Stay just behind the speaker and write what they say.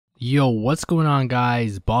Yo, what's going on,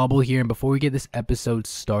 guys? Bawble here, and before we get this episode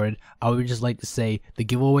started, I would just like to say the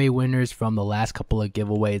giveaway winners from the last couple of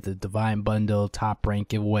giveaways, the Divine Bundle, Top Rank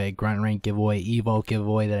giveaway, Grunt Rank giveaway, Evo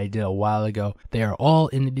giveaway that I did a while ago, they are all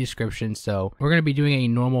in the description. So we're going to be doing a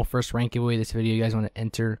normal first rank giveaway this video. You guys want to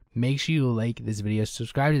enter, make sure you like this video,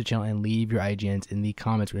 subscribe to the channel, and leave your IGNs in the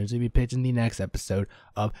comments. We're going to be pitching the next episode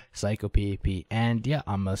of SaicoPvP, and yeah,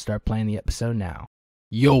 I'm going to start playing the episode now.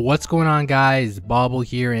 Yo, what's going on, guys? Bawble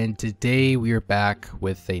here, and today we are back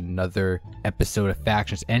with another episode of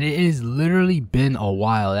Factions, and it has literally been a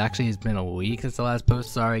while. It actually has been a week since the last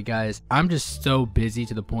post. Sorry, guys. I'm just so busy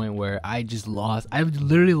to the point where I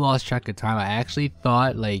literally lost track of time. I actually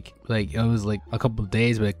thought like it was like a couple of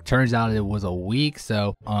days, but it turns out it was a week.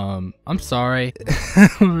 So I'm sorry. I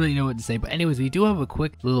don't really know what to say, but anyways, we do have a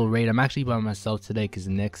quick little raid. I'm actually by myself today because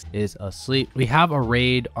Nyx is asleep. We have a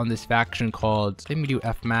raid on this faction called, let me do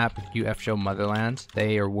F map, do F show Motherlands.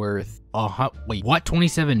 They are worth wait, what,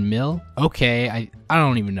 27 mil? Okay, I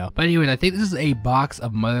don't even know. But anyways, I think this is a box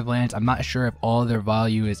of Motherlands. I'm not sure if all their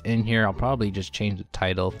value is in here. I'll probably just change the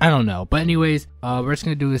title. I don't know. But anyways, we're just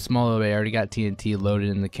gonna do a small little bit. I already got TNT loaded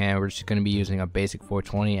in the can. We're just gonna be using a basic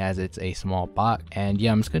 420 as it's a small bot. And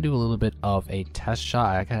yeah, I'm just gonna do a little bit of a test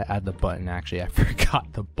shot. I gotta add the button. Actually, I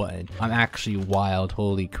forgot the button. I'm actually wild.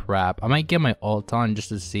 Holy crap. I might get my ult on just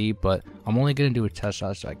to see, but I'm only gonna do a test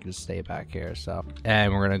shot so I can just stay back here. So,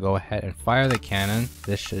 and we're gonna go ahead and fire the cannon.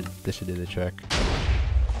 This should do the trick.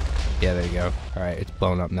 Yeah, there you go. All right, it's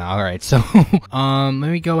blown up now. All right, so let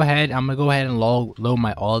me go ahead. I'm gonna go ahead and load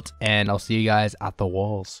my ult, and I'll see you guys at the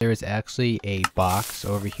walls. There is actually a box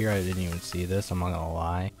over here. I didn't even see this. I'm not gonna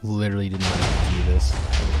lie. Literally did not even see this.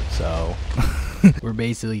 So we're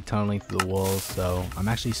basically tunneling through the walls. So I'm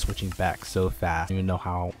actually switching back so fast. I don't even know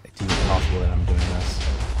how it's even possible that I'm doing this.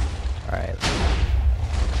 All right.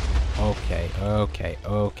 Okay.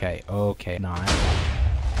 Nine.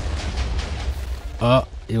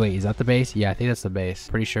 Wait, is that the base? Yeah, I think that's the base.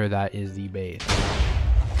 Pretty sure that is the base.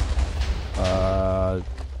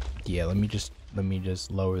 Yeah, let me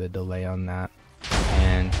just lower the delay on that.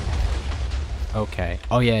 And okay.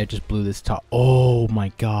 Oh yeah, it just blew this top. Oh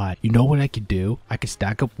my god. You know what I could do? I could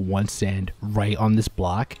stack up one sand right on this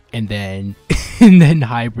block and then and then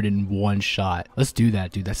hybrid in one shot. Let's do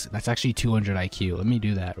that, dude. That's actually 200 IQ. Let me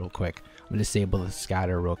do that real quick. I'm gonna disable the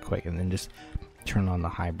scatter real quick and then just turn on the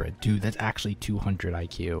hybrid. Dude, that's actually 200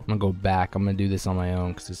 IQ. I'm gonna go back. I'm gonna do this on my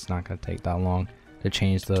own because it's not gonna take that long to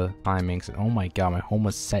change the timings. Oh my god, my home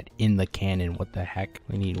was set in the cannon. What the heck?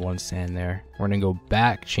 We need one sand there. We're gonna go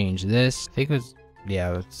back, change this. I think it was,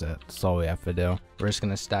 yeah, that's all we have to do. We're just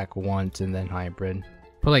gonna stack once and then hybrid.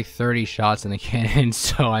 Put like 30 shots in the cannon,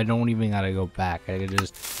 so I don't even gotta go back. I could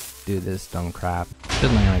just do this dumb crap.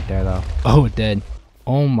 Should land right there though. Oh, it did.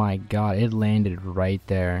 Oh my god, it landed right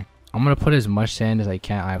there. I'm gonna put as much sand as I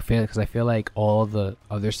can. I feel like all the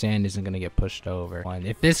other sand isn't gonna get pushed over. And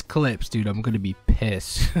if this clips, dude, I'm gonna be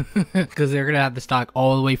pissed because they're gonna have to stock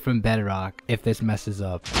all the way from bedrock if this messes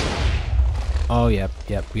up. Oh yep,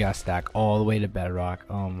 we gotta stack all the way to bedrock.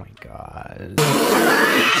 Oh my god.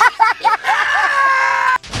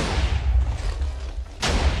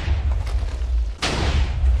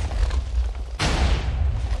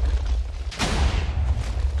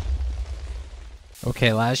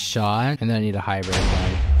 Okay, last shot, and then I need a hybrid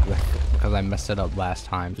again because I messed it up last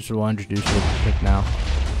time. Just will introduce you real quick now.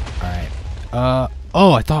 All right.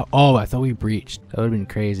 I thought we breached. That would have been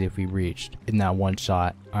crazy if we breached in that one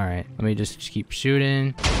shot. All right, let me just keep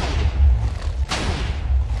shooting.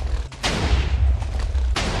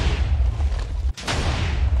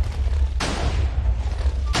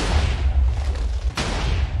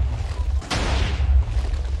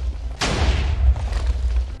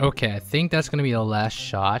 Okay, I think that's gonna be the last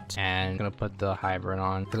shot, and I'm gonna put the hybrid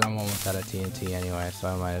on because I'm almost out of TNT anyway, so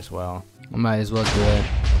I might as well do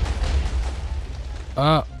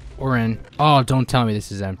it. We're in. Oh, don't tell me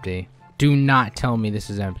this is empty. Do not tell me this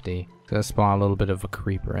is empty. Gonna spawn a little bit of a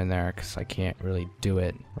creeper in there because I can't really do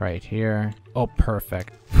it right here. Oh,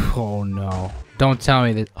 perfect. Oh no! Don't tell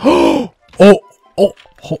me that.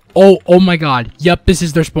 Oh my god. Yep, this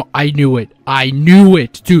is their spawn. I knew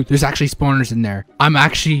it. Dude, there's actually spawners in there. I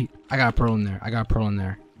got a pearl in there. I got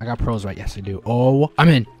pearls, right? Yes, I do. Oh, I'm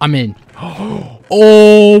in.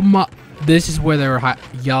 Oh my. This is where they were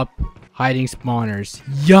hiding spawners.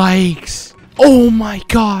 Yikes. Oh my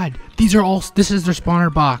god. This is their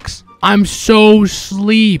spawner box. I'm so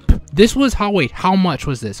sleep. This was how much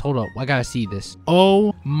was this? Hold up. I gotta see this.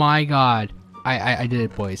 Oh my god. I did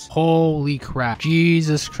it, boys. Holy crap.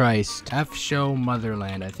 Jesus Christ. F show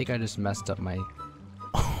Motherland. I think I just messed up my...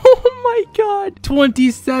 Oh my god,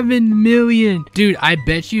 27 million. Dude, I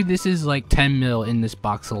bet you this is like 10 mil in this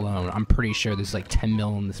box alone. I'm pretty sure there's like 10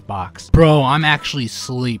 mil in this box. Bro, I'm actually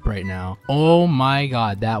asleep right now. Oh my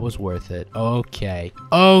god, that was worth it. Okay.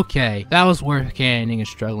 Okay. That was worth canning and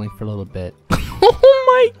struggling for a little bit. Oh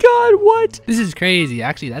my god, what? This is crazy.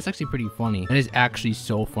 Actually, that's actually pretty funny. That is actually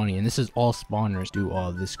so funny. And this is all spawners do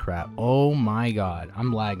all this crap. Oh my god.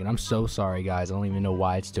 I'm lagging. I'm so sorry, guys. I don't even know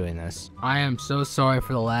why it's doing this. I am so sorry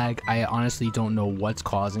for the lag. I honestly don't know what's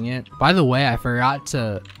causing it. By the way, I forgot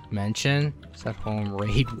to mention set home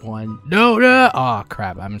raid 1. No. Oh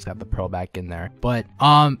crap, I just got the pro back in there. But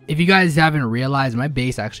if you guys haven't realized, my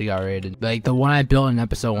base actually got raided. Like the one I built in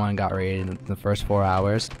episode 1 got raided in the first 4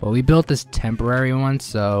 hours. But we built this temporary one,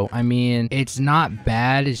 so I mean it's not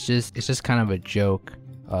bad. It's just kind of a joke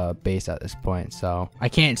base at this point, so I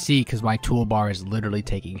can't see because my toolbar is literally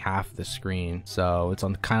taking half the screen, so it's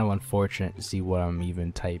kind of unfortunate to see what I'm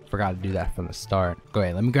even typing. Forgot to do that from the start.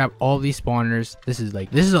 Okay, let me grab all these spawners. This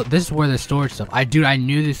is where the storage stuff. I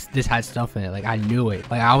knew this had stuff in it. Like I knew it.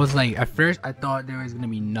 Like I was like, at first I thought there was gonna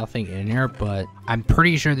be nothing in here, but I'm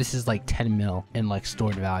pretty sure this is like 10 mil in like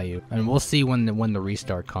stored value, and we'll see when the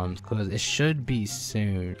restart comes, because it should be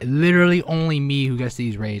soon. Literally only me who gets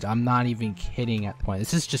these raids. I'm not even kidding at the point.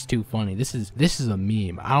 This is just too funny. This is a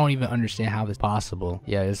meme. I don't even understand how this is possible.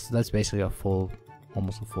 Yeah, that's basically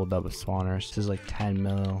almost a full dub of spawners. This is like 10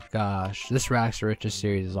 mil. Gosh, this Racks Richest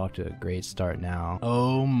series is off to a great start now.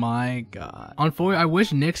 Oh my god. Unfortunately, I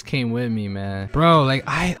wish Nyx came with me, man. Bro, like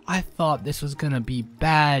I thought this was gonna be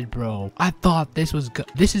bad, bro. I thought this was good.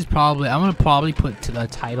 I'm gonna probably put to the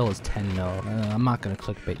title as 10 mil. I'm not gonna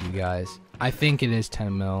clickbait you guys. I think it is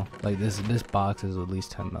 10 mil. Like this box is at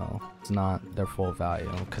least 10 mil. It's not their full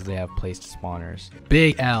value because they have placed spawners.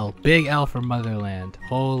 Big L for Motherland.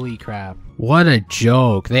 Holy crap. What a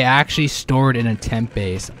joke. They actually stored in a temp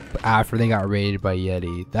base after they got raided by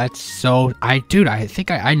Yeti. That's so... Dude, I think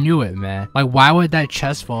I knew it, man. Like, why would that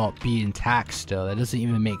chest vault be intact still? That doesn't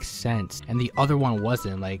even make sense. And the other one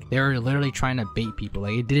wasn't. Like, they were literally trying to bait people.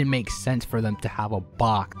 Like, it didn't make sense for them to have a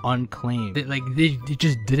box unclaimed. It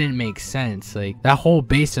just didn't make sense. Like, that whole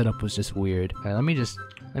base setup was just weird. Okay, let me just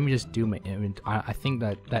do my inventory. I think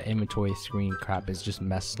that inventory screen crap is just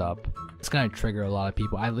messed up. It's gonna trigger a lot of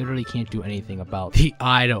people. I literally can't do anything about the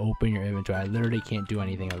eye to open your inventory. I literally can't do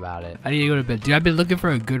anything about it. I need to go to bed. Dude, I've been looking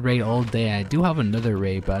for a good raid all day. I do have another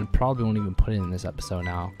raid, but I probably won't even put it in this episode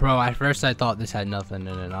now. Bro, at first I thought this had nothing in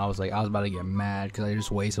it, and I was about to get mad because I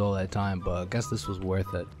just wasted all that time, but I guess this was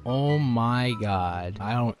worth it. Oh my god.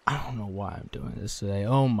 I don't know why I'm doing this today.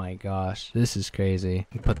 Oh my gosh. This is crazy.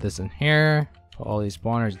 Put this in here. All these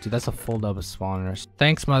spawners. Dude, that's a full dub of spawners.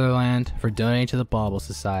 Thanks, Motherland, for donating to the Bawble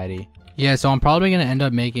Society. Yeah, so I'm probably going to end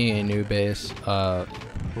up making a new base.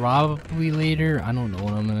 Probably later. I don't know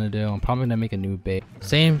what I'm going to do. I'm probably going to make a new base.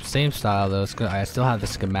 Same style, though. I still have the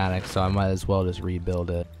schematic, so I might as well just rebuild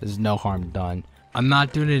it. There's no harm done. I'm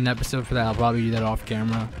not doing an episode for that. I'll probably do that off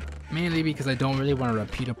camera. Mainly because I don't really want to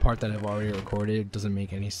repeat a part that I've already recorded. It doesn't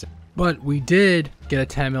make any sense. But we did get a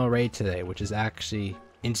 10 mil raid today, which is actually...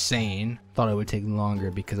 insane. Thought it would take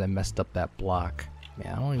longer because I messed up that block.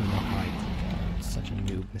 Man, I don't even know how I did that. It's such a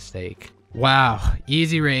noob mistake. Wow,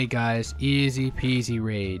 easy raid, guys. Easy peasy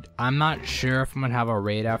raid. I'm not sure if I'm gonna have a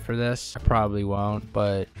raid after this. I probably won't,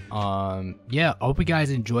 but yeah, I hope you guys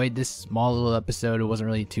enjoyed this small little episode. It wasn't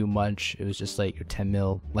really too much. It was just like a 10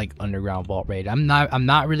 mil like underground vault raid. I'm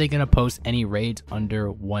not really gonna post any raids under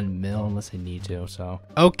 1 mil unless I need to. So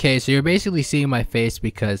okay, so you're basically seeing my face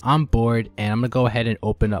because I'm bored, and I'm gonna go ahead and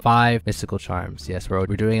open up 5 mystical charms. Yes, we're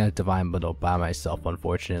doing a divine bundle by myself,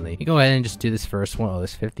 unfortunately. You go ahead and just do this first one. Oh,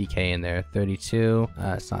 there's 50k in there. 32.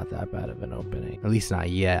 It's not that bad of an opening, at least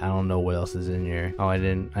not yet. I don't know what else is in here. Oh, I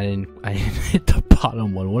didn't hit the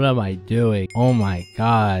bottom one. What am I doing? Oh my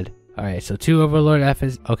god. Alright, so 2 Overlord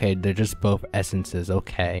F's. Okay, they're just both essences.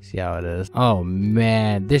 Okay, see how it is. Oh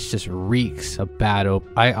man, this just reeks of bad oh,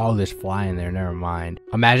 there's fly in there. Never mind.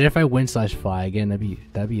 Imagine if I win/fly again.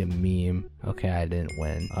 That'd be a meme. Okay, I didn't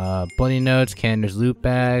win. Bloody notes, Cander's loot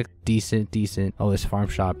bag. Decent. Oh, there's farm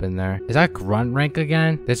shop in there. Is that grunt rank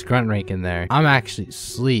again? There's grunt rank in there. I'm actually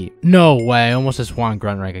asleep. No way. I almost just won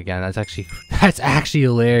grunt rank again. That's actually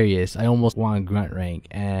hilarious. I almost won grunt rank.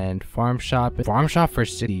 And farm shop for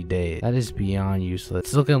 60 days. That is beyond useless.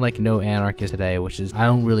 It's looking like no anarchist today, which is, I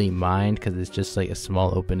don't really mind because it's just like a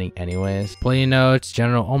small opening anyways. Bloody notes,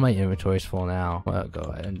 general. All my inventory is full now. Well, go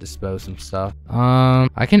ahead and dispose some stuff.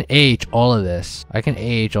 I can H all all of this. I can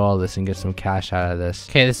AH all of this and get some cash out of this.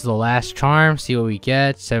 Okay, this is the last charm. See what we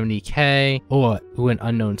get. 70k. Oh, ooh, an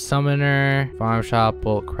unknown summoner. Farm shop,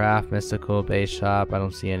 bulk craft, mystical, base shop. I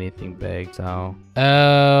don't see anything big, so.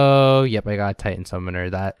 Oh, yep, I got a Titan summoner.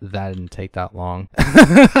 That didn't take that long.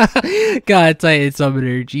 Got a Titan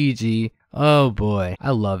summoner. GG. Oh boy,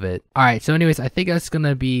 I love it. Alright, so anyways, I think that's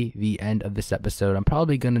gonna be the end of this episode. I'm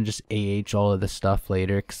probably gonna just AH all of this stuff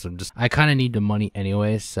later because I kind of need the money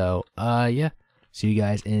anyways. So yeah, see you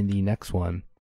guys in the next one.